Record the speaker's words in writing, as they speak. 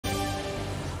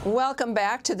Welcome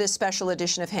back to this special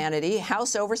edition of Hannity.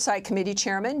 House Oversight Committee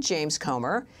Chairman James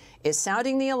Comer is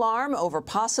sounding the alarm over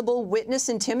possible witness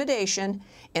intimidation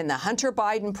in the Hunter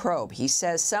Biden probe. He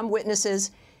says some witnesses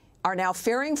are now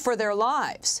fearing for their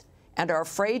lives and are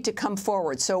afraid to come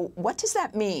forward. So what does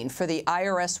that mean for the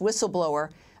IRS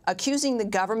whistleblower accusing the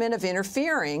government of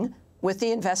interfering with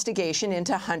the investigation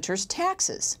into Hunter's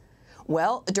taxes?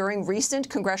 Well, during recent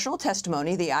congressional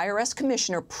testimony, the IRS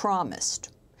commissioner promised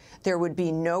there would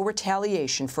be no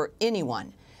retaliation for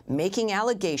anyone making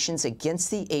allegations against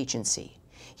the agency.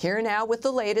 Here now with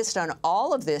the latest on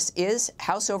all of this is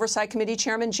House Oversight Committee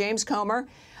Chairman James Comer.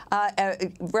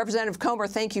 Representative Comer,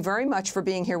 thank you very much for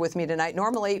being here with me tonight.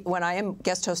 Normally, when I am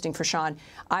guest hosting for Sean,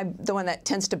 I'm the one that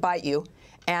tends to bite you.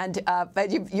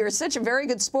 But you're such a very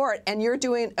good sport, and you're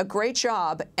doing a great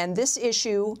job. And this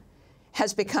issue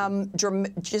has become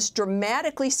just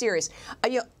dramatically serious.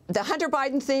 The Hunter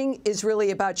Biden thing is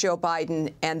really about Joe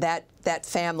Biden and that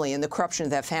family and the corruption of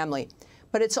that family.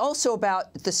 But it's also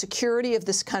about the security of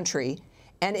this country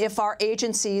and if our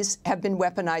agencies have been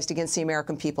weaponized against the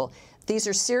American people. These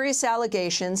are serious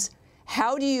allegations.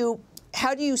 How do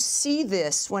you see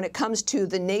this when it comes to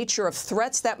the nature of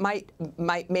threats that may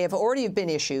have already been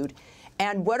issued,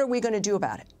 and what are we going to do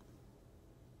about it?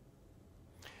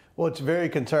 Well, it's very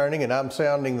concerning, and I'm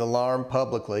sounding the alarm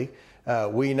publicly.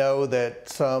 We know that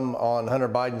some on Hunter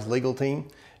Biden's legal team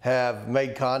have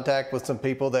made contact with some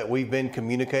people that we've been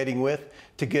communicating with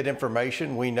to get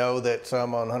information. We know that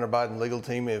some on Hunter Biden's legal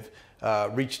team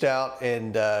have reached out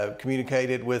and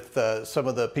communicated with some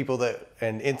of the people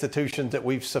and institutions that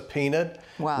we've subpoenaed.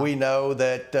 Wow. We know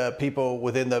that people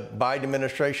within the Biden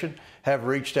administration have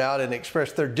reached out and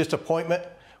expressed their disappointment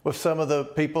with some of the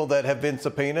people that have been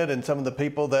subpoenaed and some of the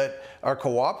people that are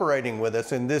cooperating with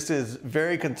us. And this is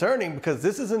very concerning because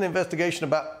this is an investigation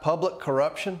about public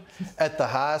corruption at the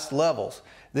highest levels.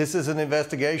 This is an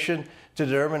investigation to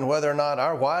determine whether or not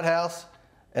our White House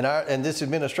and this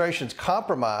administration is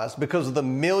compromised because of the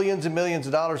millions and millions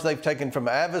of dollars they've taken from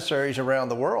adversaries around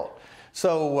the world.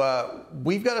 So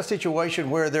we've got a situation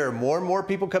where there are more and more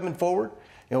people coming forward.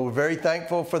 We're very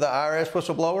thankful for the IRS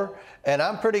whistleblower, and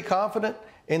I'm pretty confident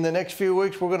in the next few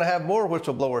weeks, we're going to have more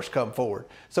whistleblowers come forward.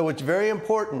 So it's very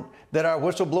important that our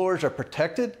whistleblowers are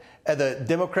protected, and the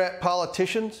Democrat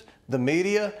politicians, the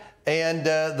media, and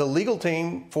the legal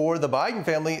team for the Biden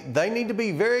family, they need to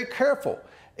be very careful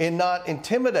in not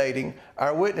intimidating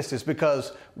our witnesses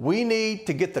because we need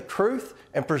to get the truth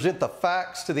and present the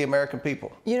facts to the American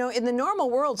people. You know, in the normal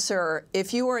world, sir,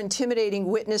 if you were intimidating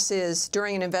witnesses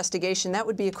during an investigation, that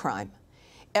would be a crime.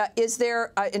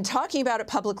 And talking about it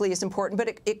publicly is important,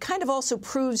 but it kind of also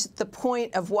proves the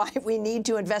point of why we need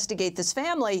to investigate this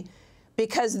family,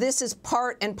 because this is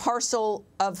part and parcel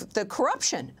of the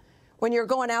corruption. When you're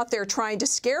going out there trying to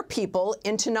scare people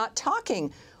into not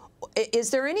talking, is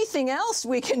there anything else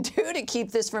we can do to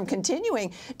keep this from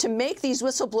continuing, to make these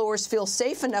whistleblowers feel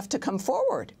safe enough to come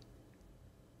forward?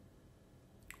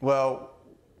 Well,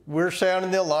 we're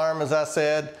sounding the alarm, as I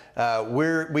said.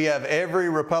 We have every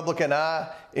Republican eye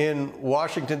in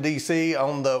Washington, D.C.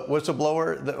 on the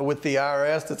whistleblower with the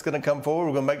IRS that's going to come forward.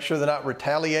 We're going to make sure they're not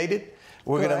retaliated.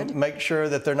 We're going to make sure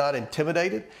that they're not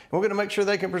intimidated. And we're going to make sure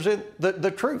they can present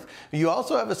the truth. You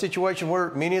also have a situation where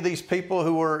many of these people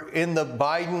who are in the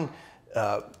Biden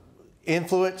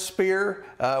influence sphere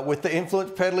with the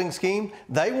influence peddling scheme,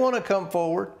 they want to come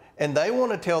forward and they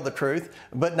want to tell the truth.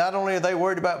 But not only are they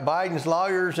worried about Biden's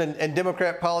lawyers and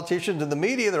Democrat politicians and the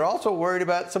media, they're also worried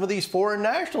about some of these foreign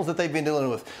nationals that they've been dealing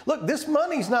with. Look, this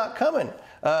money's not coming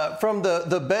from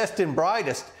the best and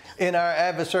brightest in our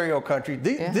adversarial country.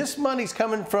 This money's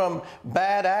coming from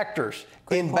bad actors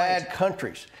in bad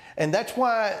countries. And that's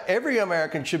why every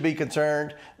American should be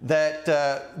concerned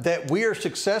that we are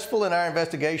successful in our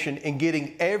investigation in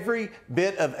getting every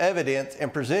bit of evidence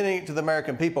and presenting it to the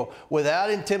American people without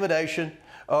intimidation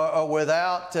or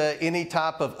without any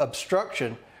type of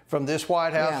obstruction from this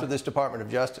White House or this Department of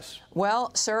Justice.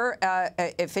 Well, sir,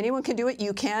 if anyone can do it,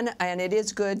 you can. And it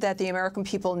is good that the American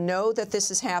people know that this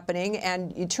is happening,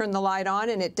 and you turn the light on,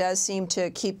 and it does seem to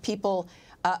keep people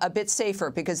a bit safer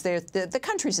because the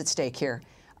country's at stake here.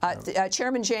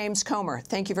 Chairman James Comer,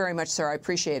 thank you very much, sir. I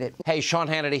appreciate it. Hey, Sean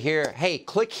Hannity here. Hey,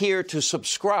 click here to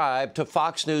subscribe to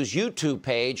Fox News YouTube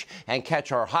page and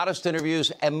catch our hottest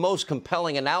interviews and most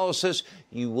compelling analysis.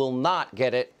 You will not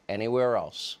get it anywhere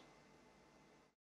else.